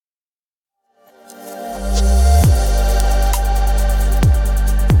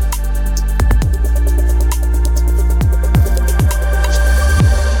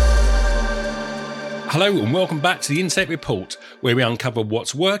Hello and welcome back to the Internet Report, where we uncover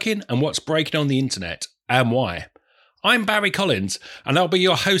what's working and what's breaking on the internet and why. I'm Barry Collins and I'll be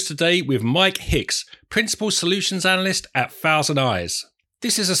your host today with Mike Hicks, Principal Solutions Analyst at Thousand Eyes.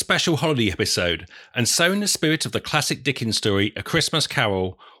 This is a special holiday episode, and so in the spirit of the classic Dickens story, A Christmas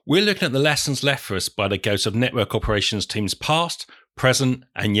Carol, we're looking at the lessons left for us by the ghosts of network operations teams past, present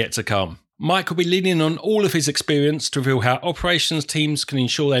and yet to come. Mike will be leaning on all of his experience to reveal how operations teams can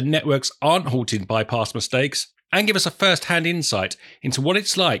ensure their networks aren't halted by past mistakes and give us a first-hand insight into what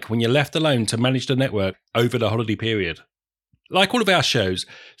it's like when you're left alone to manage the network over the holiday period. Like all of our shows,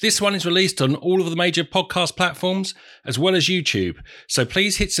 this one is released on all of the major podcast platforms as well as YouTube, so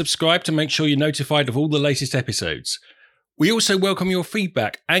please hit subscribe to make sure you're notified of all the latest episodes. We also welcome your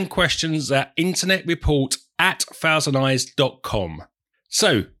feedback and questions at internetreport@thousandeyes.com.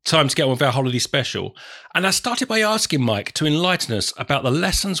 So, time to get on with our holiday special. And I started by asking Mike to enlighten us about the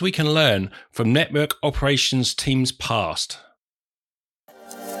lessons we can learn from network operations teams past.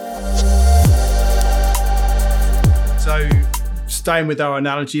 So, staying with our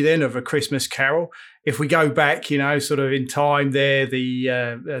analogy then of A Christmas Carol, if we go back, sort of in time there,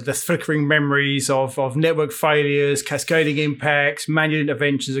 the flickering memories of network failures, cascading impacts, manual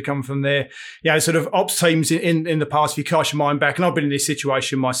interventions that come from there. Sort of ops teams in the past, if you cast your mind back, and I've been in this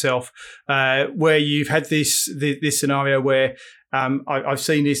situation myself, where you've had this scenario where I've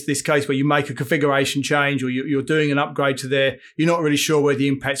seen this case where you make a configuration change or you're doing an upgrade to there. You're not really sure where the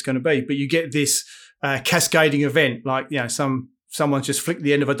impact's going to be, but you get this cascading event, like someone just flicked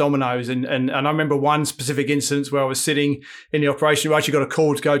the end of a dominoes. And I remember one specific instance where I was sitting in the operation. I actually got a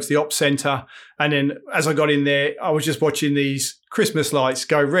call to go to the ops center. And then as I got in there, I was just watching these Christmas lights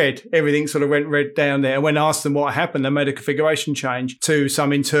go red. Everything sort of went red down there. And when I asked them what happened, they made a configuration change to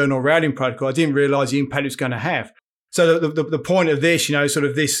some internal routing protocol. I didn't realize the impact it was going to have. So the point of this, sort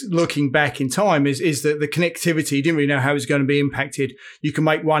of this looking back in time is that the connectivity, you didn't really know how it was going to be impacted. You can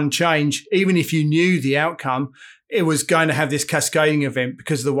make one change, even if you knew the outcome, it was going to have this cascading event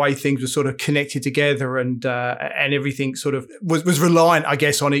because of the way things were sort of connected together and everything sort of was reliant, I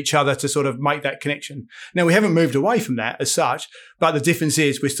guess, on each other to sort of make that connection. Now, we haven't moved away from that as such, but the difference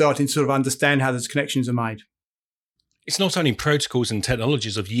is we're starting to sort of understand how those connections are made. It's not only protocols and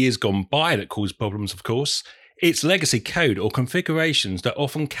technologies of years gone by that cause problems, of course. It's legacy code or configurations that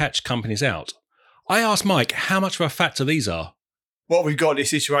often catch companies out. I asked Mike how much of a factor these are. What we've got in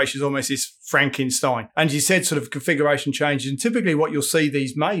this situation is almost this Frankenstein. And you said sort of configuration changes. And typically what you'll see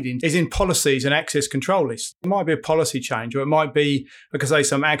these made in is in policies and access control lists. It might be a policy change, or it might be, like I say,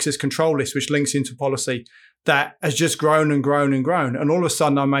 some access control list which links into policy that has just grown and grown and grown. And all of a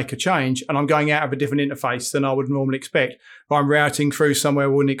sudden I make a change and I'm going out of a different interface than I would normally expect. Or I'm routing through somewhere I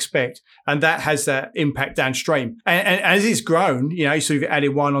wouldn't expect. And that has that impact downstream. And as it's grown, so you've added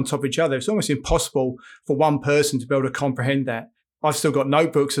one on top of each other. It's almost impossible for one person to be able to comprehend that. I've still got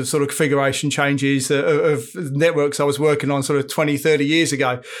notebooks of sort of configuration changes of networks I was working on sort of 20, 30 years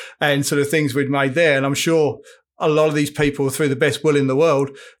ago and sort of things we'd made there. And I'm sure a lot of these people, through the best will in the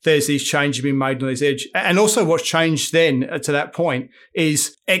world, there's these changes being made on this edge. And also what's changed then to that point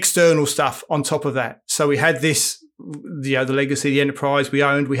is external stuff on top of that. So we had this, the legacy, the enterprise we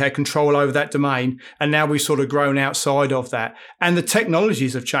owned, we had control over that domain, and now we've sort of grown outside of that. And the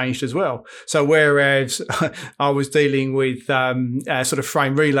technologies have changed as well. So whereas I was dealing with sort of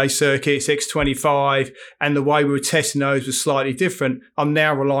frame relay circuits, X25, and the way we were testing those was slightly different, I'm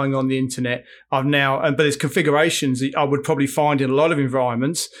now relying on the internet. But there's configurations I would probably find in a lot of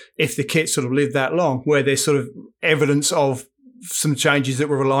environments if the kit sort of lived that long, where there's sort of evidence of some changes that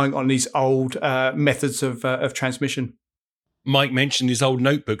were relying on these old methods of transmission. Mike mentioned his old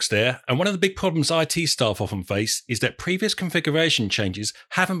notebooks there, and one of the big problems IT staff often face is that previous configuration changes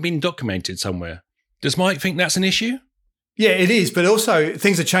haven't been documented somewhere. Does Mike think that's an issue? Yeah, it is, but also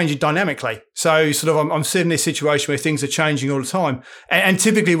things are changing dynamically. So sort of I'm sitting in this situation where things are changing all the time. And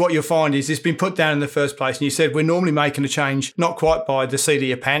typically what you'll find is it's been put down in the first place. And you said, we're normally making a change, not quite by the seat of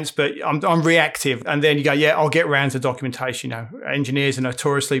your pants, but I'm reactive. And then you go, yeah, I'll get around to documentation. Engineers are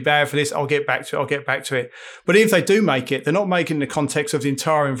notoriously bad for this. I'll get back to it. But if they do make it, they're not making it in the context of the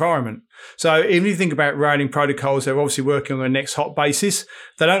entire environment. So even if you think about routing protocols, they're obviously working on a next hop basis.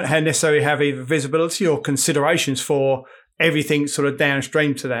 They don't necessarily have either visibility or considerations for everything sort of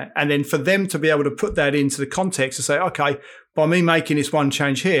downstream to that. And then for them to be able to put that into the context and say, okay, by me making this one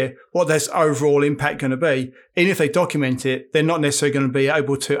change here, what this overall impact going to be? Even if they document it, they're not necessarily going to be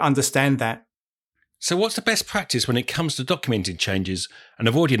able to understand that. So what's the best practice when it comes to documenting changes and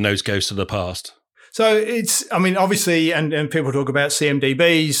avoiding those ghosts of the past? So it's, I mean, obviously, and people talk about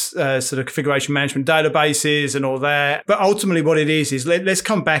CMDBs, sort of configuration management databases and all that. But ultimately what it is let's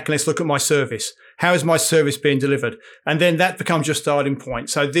come back and let's look at my service. How is my service being delivered? And then that becomes your starting point.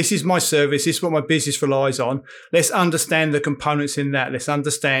 So this is my service. This is what my business relies on. Let's understand the components in that. Let's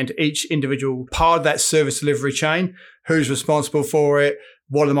understand each individual part of that service delivery chain, who's responsible for it,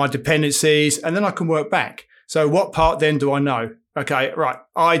 what are my dependencies, and then I can work back. So what part then do I know? Okay, right.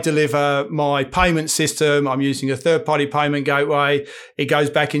 I deliver my payment system. I'm using a third-party payment gateway. It goes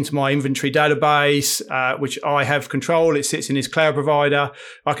back into my inventory database, which I have control. It sits in this cloud provider.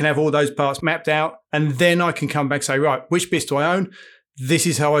 I can have all those parts mapped out. And then I can come back and say, right, which bits do I own? This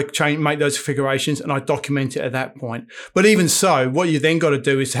is how I make those configurations, and I document it at that point. But even so, what you then got to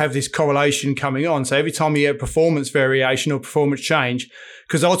do is to have this correlation coming on. So every time you get a performance variation or performance change,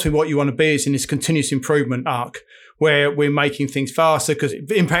 because ultimately what you want to be is in this continuous improvement arc, where we're making things faster because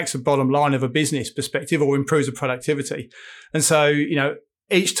it impacts the bottom line of a business perspective or improves the productivity. And so,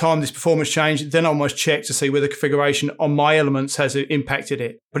 each time this performance change, then I almost check to see whether the configuration on my elements has impacted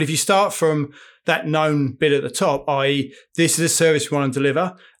it. But if you start from that known bit at the top, i.e. this is a service we want to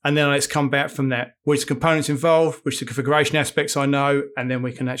deliver, and then let's come back from that, which components involved, which the configuration aspects I know, and then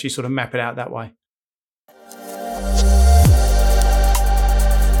we can actually sort of map it out that way.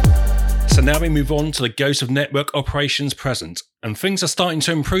 So now we move on to the ghost of network operations present, and things are starting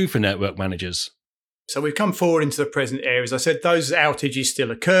to improve for network managers. So we've come forward into the present era. As I said, those outages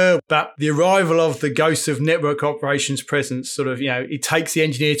still occur, but the arrival of the ghost of network operations present sort of, it takes the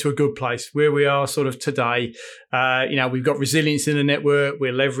engineer to a good place where we are sort of today. We've got resilience in the network.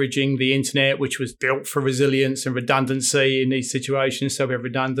 We're leveraging the internet, which was built for resilience and redundancy in these situations. So we have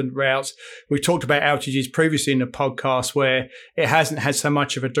redundant routes. We've talked about outages previously in the podcast where it hasn't had so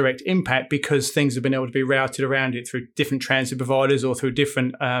much of a direct impact because things have been able to be routed around it through different transit providers or through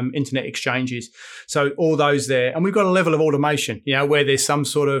different internet exchanges. So all those there. And we've got a level of automation, where there's some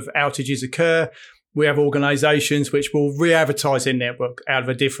sort of outages occur. We have organizations which will re-advertise their network out of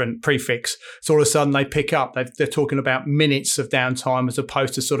a different prefix. So all of a sudden they pick up, they're talking about minutes of downtime as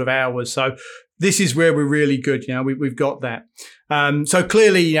opposed to sort of hours. So this is where we're really good. We've got that. So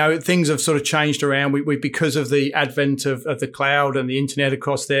clearly, things have sort of changed around. We because of the advent of the cloud and the internet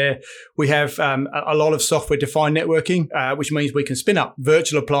across there, we have a lot of software-defined networking, which means we can spin up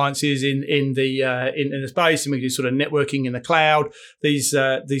virtual appliances in the space, and we can do sort of networking in the cloud. These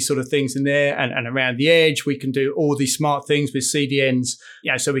sort of things in there, and around the edge, we can do all these smart things with CDNs.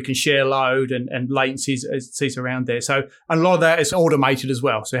 So we can share load and latencies around there. So a lot of that is automated as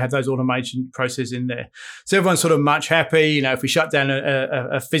well. So you have those automation processes in there. So everyone's sort of much happy. If we shut down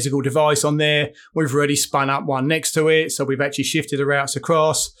a physical device on there, we've already spun up one next to it. So we've actually shifted the routes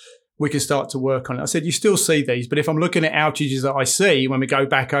across. We can start to work on it. I said, you still see these, but if I'm looking at outages that I see when we go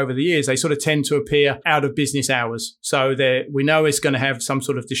back over the years, they sort of tend to appear out of business hours. So we know it's going to have some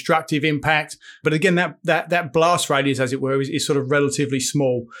sort of destructive impact. But again, that blast radius, as it were, is sort of relatively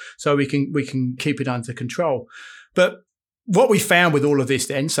small. So we can keep it under control. But what we found with all of this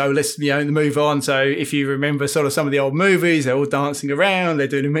then, so let's move on. So if you remember sort of some of the old movies, they're all dancing around, they're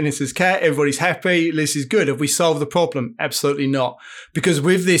doing a minister's cat, everybody's happy, this is good. Have we solved the problem? Absolutely not. Because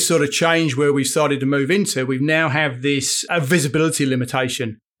with this sort of change where we've started to move into, we now have this visibility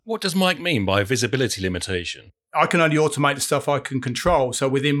limitation. What does Mike mean by visibility limitation? I can only automate the stuff I can control. So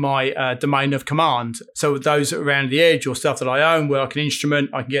within my domain of command. So those around the edge or stuff that I own where I can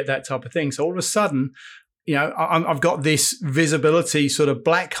instrument, I can get that type of thing. So all of a sudden, I've got this visibility sort of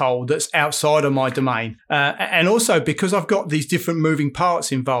black hole that's outside of my domain. And also because I've got these different moving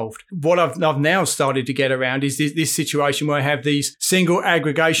parts involved, what I've now started to get around is this situation where I have these single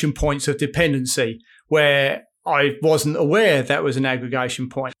aggregation points of dependency where I wasn't aware that was an aggregation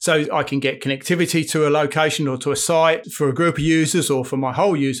point. So I can get connectivity to a location or to a site for a group of users or for my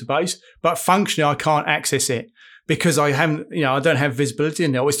whole user base, but functionally I can't access it. Because I don't have visibility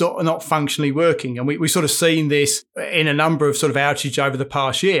in there. It's not functionally working. And we sort of seen this in a number of sort of outages over the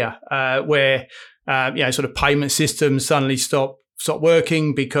past year, where, sort of payment systems suddenly stop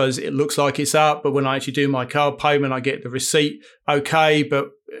working because it looks like it's up. But when I actually do my card payment, I get the receipt okay,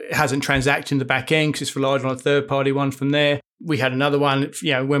 but it hasn't transacted in the back end because it's relied on a third party one from there. We had another one,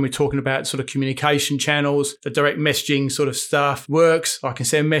 when we're talking about sort of communication channels, the direct messaging sort of stuff works. I can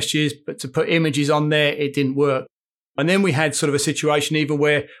send messages, but to put images on there, it didn't work. And then we had sort of a situation even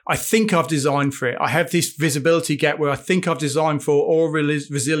where I think I've designed for it. I have this visibility gap where I think I've designed for all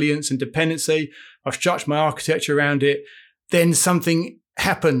resilience and dependency. I've structured my architecture around it. Then something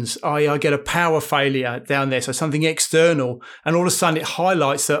happens, I get a power failure down there, so something external, and all of a sudden it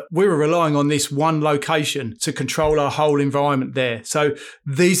highlights that we were relying on this one location to control our whole environment there. So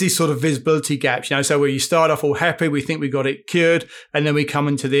these are sort of visibility gaps, so where you start off all happy, we think we got it cured, and then we come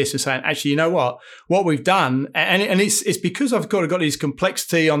into this and saying, actually, you know what we've done, and it's because I've got these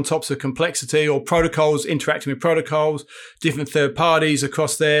complexity on top of complexity, or protocols interacting with protocols, different third parties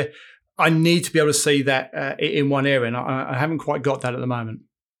across there. I need to be able to see that in one area, and I haven't quite got that at the moment.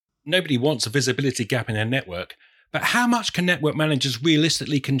 Nobody wants a visibility gap in their network, but how much can network managers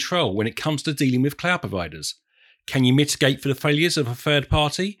realistically control when it comes to dealing with cloud providers? Can you mitigate for the failures of a third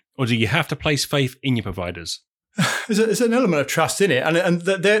party, or do you have to place faith in your providers? There's an element of trust in it, and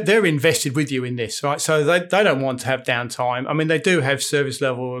they're invested with you in this, right? So they don't want to have downtime. I mean, they do have service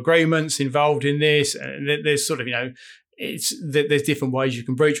level agreements involved in this, and there's sort of, there's different ways you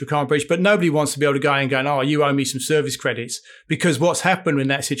can breach or can't breach, but nobody wants to be able to go in and go, oh, you owe me some service credits, because what's happened in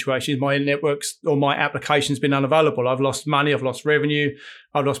that situation is my networks or my application's been unavailable. I've lost money, I've lost revenue,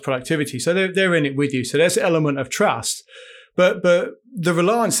 I've lost productivity. So they're in it with you. So there's an element of trust. But the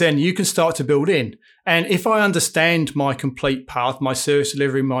reliance then you can start to build in. And if I understand my complete path, my service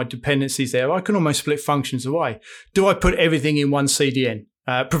delivery, my dependencies there, I can almost split functions away. Do I put everything in one CDN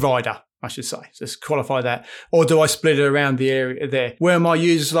provider? I should say, just qualify that. Or do I split it around the area there? Where are my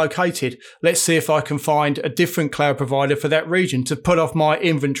users located? Let's see if I can find a different cloud provider for that region to put off my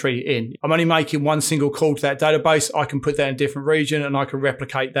inventory in. I'm only making one single call to that database. I can put that in a different region and I can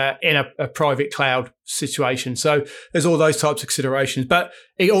replicate that in a private cloud situation. So there's all those types of considerations. But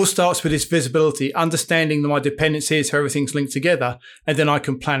it all starts with this visibility, understanding my dependencies, how everything's linked together, and then I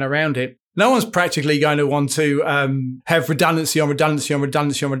can plan around it. No one's practically going to want to have redundancy on redundancy on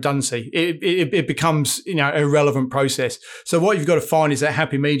redundancy on redundancy. It becomes, an irrelevant process. So what you've got to find is that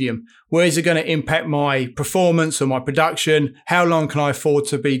happy medium. Where is it going to impact my performance or my production? How long can I afford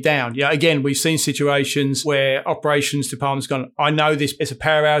to be down? Yeah, again, we've seen situations where operations department's gone, I know this is a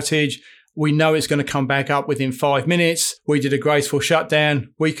power outage. We know it's going to come back up within 5 minutes. We did a graceful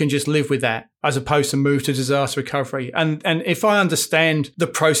shutdown. We can just live with that as opposed to move to disaster recovery. And if I understand the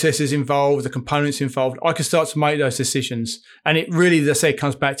processes involved, the components involved, I can start to make those decisions. And it really, as I say,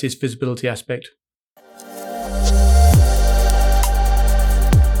 comes back to this visibility aspect.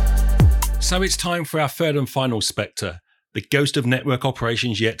 So it's time for our third and final spectre, the ghost of network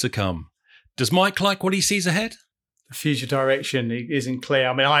operations yet to come. Does Mike like what he sees ahead? Future direction isn't clear.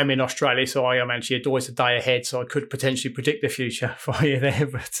 I mean, I'm in Australia, so I am actually always a day ahead, so I could potentially predict the future for you there,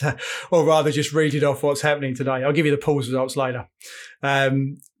 but or rather just read it off what's happening today. I'll give you the polls results later.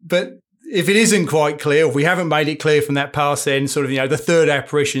 But if it isn't quite clear, if we haven't made it clear from that past, then sort of, the third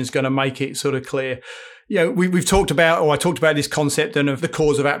apparition is going to make it sort of clear. We've talked about, or I talked about this concept and of the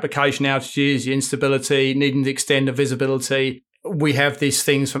cause of application outages, the instability, needing to extend the visibility. We have these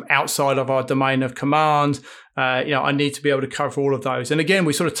things from outside of our domain of command. I need to be able to cover all of those. And again,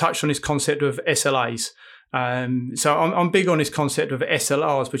 we sort of touched on this concept of SLAs. So I'm big on this concept of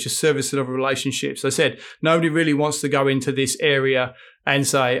SLRs, which is service level relationships. I said, nobody really wants to go into this area and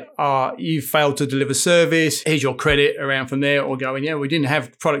say, you failed to deliver service. Here's your credit around from there, or going, we didn't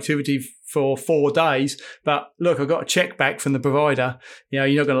have productivity for 4 days, but look, I got a check back from the provider. You're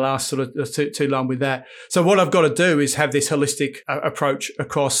not going to last sort of too long with that. So what I've got to do is have this holistic approach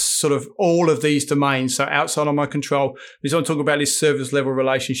across sort of all of these domains. So outside of my control, because I'm talking about this service level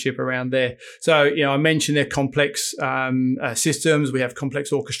relationship around there. So, I mentioned they're complex systems. We have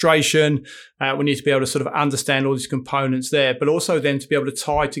complex orchestration. We need to be able to sort of understand all these components there, but also then to be able to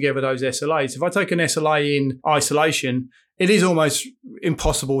tie together those SLAs. If I take an SLA in isolation, it is almost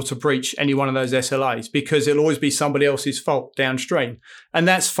impossible to breach any one of those SLAs because it'll always be somebody else's fault downstream. And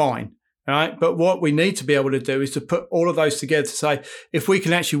that's fine, right? But what we need to be able to do is to put all of those together to say, if we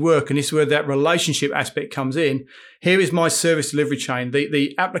can actually work, and this is where that relationship aspect comes in, here is my service delivery chain.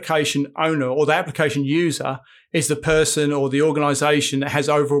 The application owner or the application user is the person or the organization that has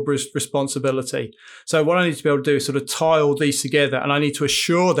overall responsibility. So what I need to be able to do is sort of tie all these together, and I need to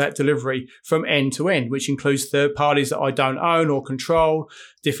assure that delivery from end to end, which includes third parties that I don't own or control,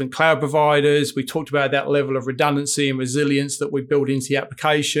 different cloud providers. We talked about that level of redundancy and resilience that we build into the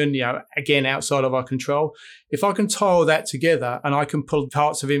application, again, outside of our control. If I can tie all that together and I can pull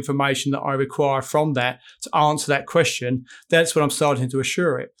parts of information that I require from that to answer that question, that's when I'm starting to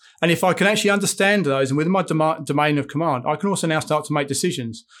assure it. And if I can actually understand those, and within my domain of command, I can also now start to make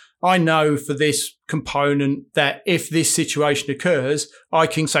decisions. I know for this component that if this situation occurs, I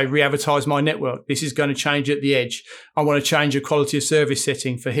can say re-advertise my network. This is going to change at the edge. I want to change a quality of service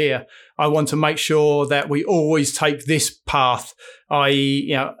setting for here. I want to make sure that we always take this path.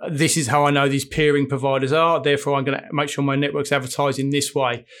 This is how I know these peering providers are. Therefore, I'm going to make sure my network's advertised in this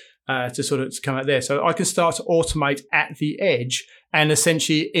way to sort of come out there. So I can start to automate at the edge and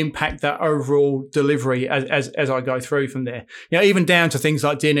essentially impact that overall delivery as I go through from there. Even down to things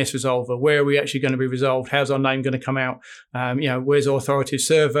like DNS resolver. Where are we actually going to be resolved? How's our name going to come out? Where's our authoritative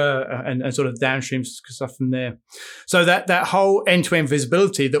server and sort of downstream stuff from there. So that whole end-to-end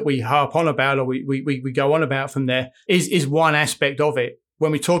visibility that we harp on about, or we go on about from there is one aspect of it.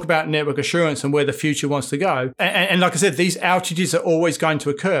 When we talk about network assurance and where the future wants to go. And like I said, these outages are always going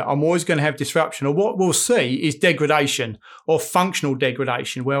to occur. I'm always going to have disruption. Or what we'll see is degradation or functional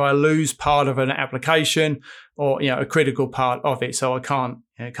degradation, where I lose part of an application or a critical part of it. So I can't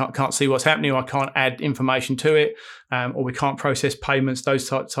see what's happening, or I can't add information to it, or we can't process payments, those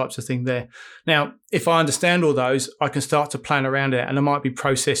types of things there. Now, if I understand all those, I can start to plan around it, and there might be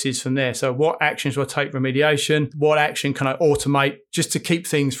processes from there. So what actions do I take remediation? What action can I automate just to keep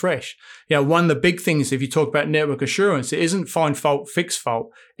things fresh? One of the big things, if you talk about network assurance, it isn't find fault, fix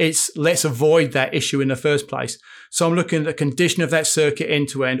fault. It's let's avoid that issue in the first place. So I'm looking at the condition of that circuit end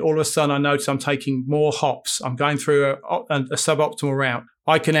to end. All of a sudden, I notice I'm taking more hops. I'm going through a suboptimal route.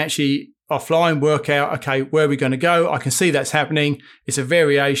 I can actually offline work out, okay, where are we going to go? I can see that's happening. It's a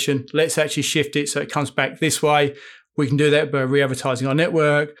variation. Let's actually shift it so it comes back this way. We can do that by re-advertising our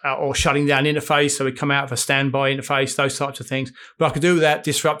network or shutting down interface. So we come out of a standby interface, those types of things. But I can do that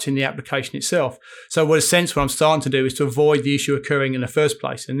disrupting the application itself. So what I'm starting to do is to avoid the issue occurring in the first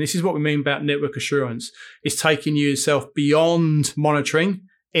place. And this is what we mean about network assurance. It's taking yourself beyond monitoring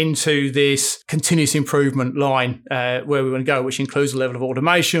into this continuous improvement line where we want to go, which includes a level of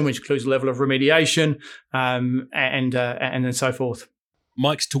automation, which includes a level of remediation, and then so forth.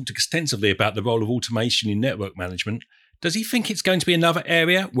 Mike's talked extensively about the role of automation in network management. Does he think it's going to be another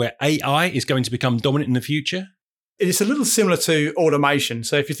area where AI is going to become dominant in the future? It's a little similar to automation.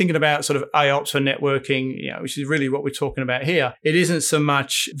 So if you're thinking about sort of AOps for networking, which is really what we're talking about here, it isn't so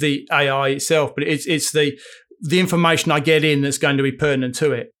much the AI itself, but it's the information I get in that's going to be pertinent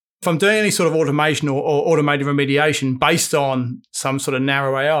to it. If I'm doing any sort of automation or automated remediation based on some sort of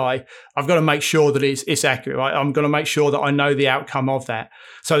narrow AI, I've got to make sure that it's accurate, right? I'm going to make sure that I know the outcome of that.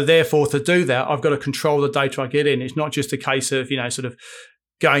 So therefore, to do that, I've got to control the data I get in. It's not just a case of, sort of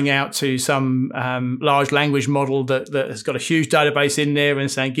going out to some large language model that has got a huge database in there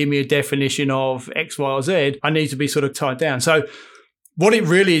and saying, give me a definition of X, Y, or Z. I need to be sort of tied down. So what it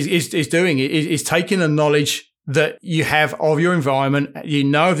really is doing is taking the knowledge that you have of your environment,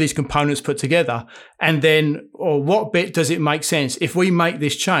 of these components put together, and then, or what bit does it make sense? If we make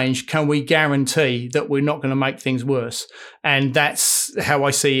this change, can we guarantee that we're not going to make things worse? And that's how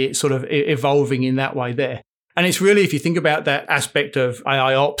I see it sort of evolving in that way there. And it's really, if you think about that aspect of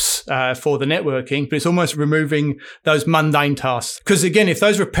AI ops for the networking, but it's almost removing those mundane tasks. Because again, if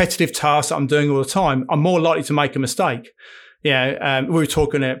those repetitive tasks that I'm doing all the time, I'm more likely to make a mistake. We were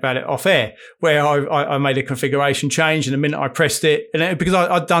talking about it off air, where I made a configuration change, and the minute I pressed it, and because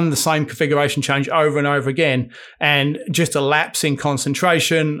I'd done the same configuration change over and over again, and just a lapse in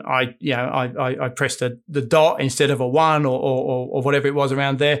concentration, I pressed the dot instead of a 1 or whatever it was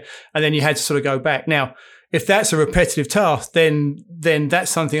around there, and then you had to sort of go back. Now, if that's a repetitive task, then that's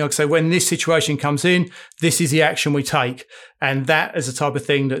something I could say, when this situation comes in, this is the action we take. And that is the type of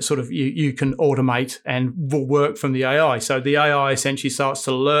thing that sort of you can automate and will work from the AI. So the AI essentially starts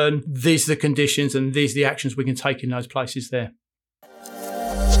to learn, these are the conditions and these are the actions we can take in those places there.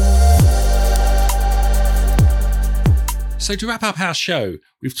 So to wrap up our show,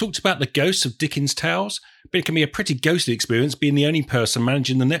 we've talked about the ghosts of Dickens Towers, but it can be a pretty ghostly experience being the only person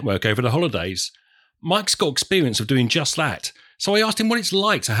managing the network over the holidays. Mike's got experience of doing just that, so I asked him what it's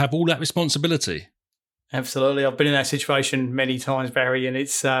like to have all that responsibility. Absolutely, I've been in that situation many times, Barry, and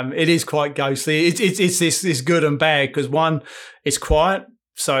it is quite ghostly. It's this good and bad, because one, it's quiet,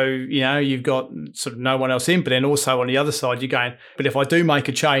 so you've got sort of no one else in, but then also on the other side you're going, but if I do make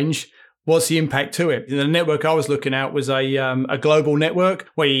a change, what's the impact to it? The network I was looking at was a global network.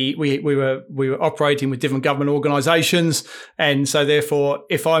 We were operating with different government organisations, and so therefore,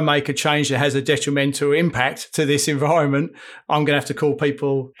 if I make a change that has a detrimental impact to this environment, I'm going to have to call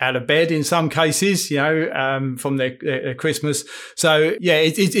people out of bed in some cases, from their Christmas. So yeah,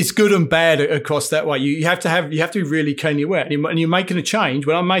 it's good and bad across that way. You have to be really keenly aware, and you're making a change.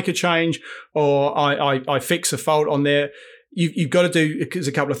 When I make a change or I fix a fault on there, you've got to do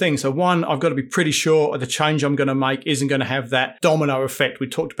a couple of things. So one, I've got to be pretty sure the change I'm going to make isn't going to have that domino effect we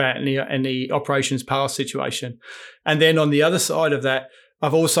talked about in the operations pass situation. And then on the other side of that,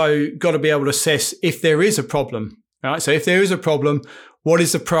 I've also got to be able to assess if there is a problem. Right. So if there is a problem, what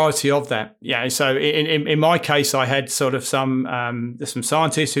is the priority of that? Yeah. So in my case, I had sort of some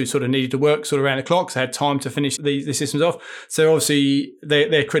scientists who sort of needed to work sort of around the clock. So I had time to finish the systems off. So obviously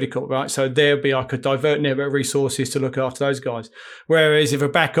they're critical, right? So I could divert network resources to look after those guys. Whereas if a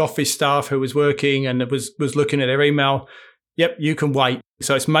back office staff who was working and was looking at their email, yep, you can wait.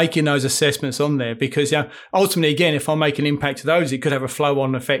 So it's making those assessments on there because ultimately, again, if I make an impact to those, it could have a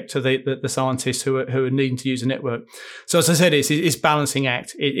flow-on effect to the scientists who are needing to use the network. So as I said, it's balancing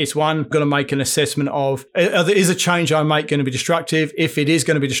act. It's one, got to make an assessment of, is a change I make going to be destructive? If it is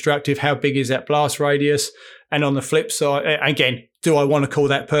going to be destructive, how big is that blast radius? And on the flip side, again, do I want to call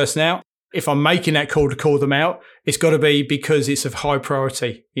that person out? If I'm making that call to call them out, it's got to be because it's of high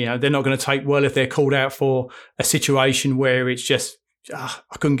priority. They're not going to take well if they're called out for a situation where it's just, I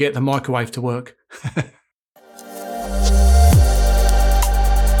couldn't get the microwave to work.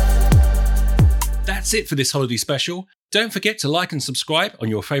 That's it for this holiday special. Don't forget to like and subscribe on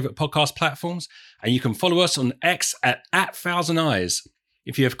your favourite podcast platforms, and you can follow us on X at Thousand Eyes.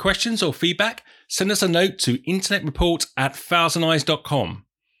 If you have questions or feedback, send us a note to internetreport@thousandeyes.com.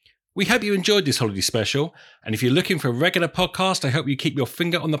 We hope you enjoyed this holiday special, and if you're looking for a regular podcast to help you keep your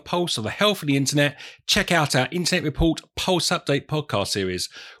finger on the pulse of the health of the internet, check out our Internet Report Pulse Update podcast series,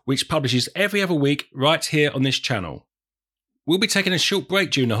 which publishes every other week right here on this channel. We'll be taking a short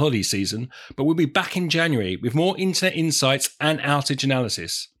break during the holiday season, but we'll be back in January with more internet insights and outage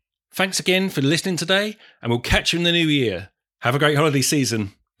analysis. Thanks again for listening today, and we'll catch you in the new year. Have a great holiday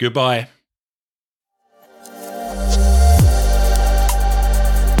season. Goodbye.